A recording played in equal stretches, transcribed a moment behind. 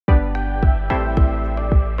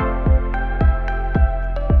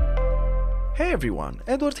Hi everyone,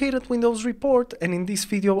 Edward here at Windows Report, and in this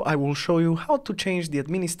video I will show you how to change the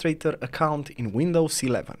administrator account in Windows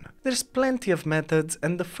 11. There's plenty of methods,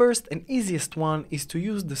 and the first and easiest one is to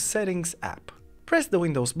use the Settings app. Press the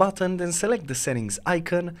Windows button, then select the Settings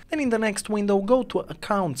icon, then in the next window go to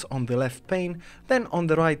Accounts on the left pane, then on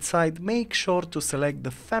the right side make sure to select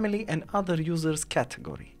the Family and Other Users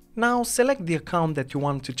category. Now select the account that you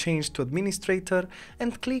want to change to Administrator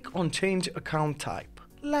and click on Change Account Type.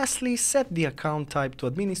 Lastly, set the account type to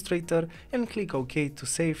Administrator and click OK to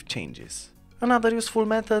save changes. Another useful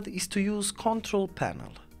method is to use Control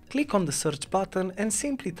Panel. Click on the search button and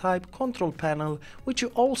simply type Control Panel, which you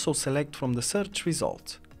also select from the search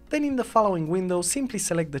results. Then in the following window, simply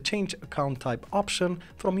select the Change Account Type option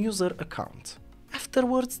from User Account.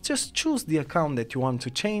 Afterwards, just choose the account that you want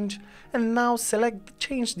to change, and now select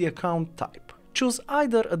Change the Account Type. Choose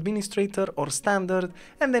either Administrator or Standard,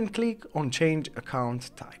 and then click on Change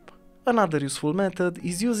Account Type. Another useful method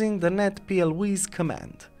is using the netplwiz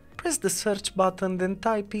command. Press the search button, then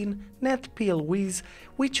type in netplwiz,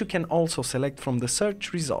 which you can also select from the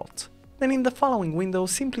search results. Then in the following window,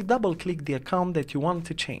 simply double-click the account that you want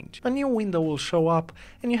to change. A new window will show up,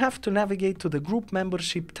 and you have to navigate to the Group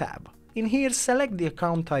Membership tab. In here, select the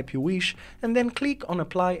account type you wish, and then click on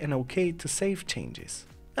Apply and OK to save changes.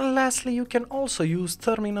 And lastly, you can also use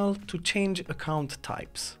Terminal to change account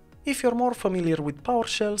types. If you're more familiar with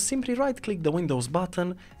PowerShell, simply right-click the Windows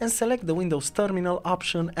button and select the Windows Terminal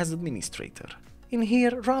option as Administrator. In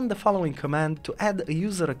here, run the following command to add a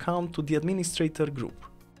user account to the Administrator group.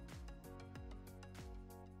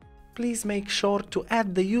 Please make sure to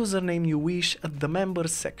add the username you wish at the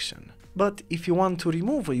Members section. But if you want to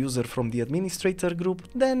remove a user from the Administrator group,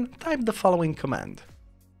 then type the following command.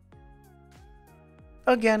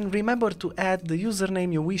 Again, remember to add the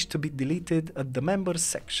username you wish to be deleted at the Members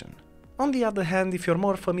section. On the other hand, if you're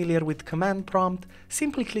more familiar with Command Prompt,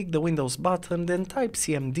 simply click the Windows button, then type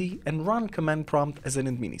CMD and run Command Prompt as an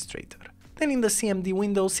administrator. Then in the CMD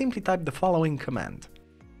window, simply type the following command.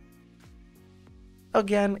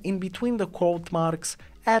 Again, in between the quote marks,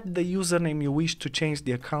 add the username you wish to change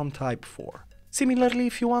the account type for. Similarly,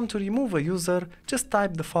 if you want to remove a user, just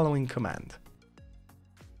type the following command.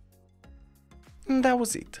 And that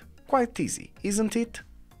was it. Quite easy, isn't it?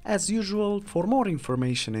 As usual, for more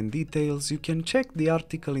information and details, you can check the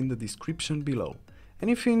article in the description below. And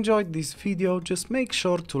if you enjoyed this video, just make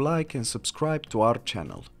sure to like and subscribe to our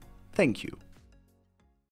channel. Thank you.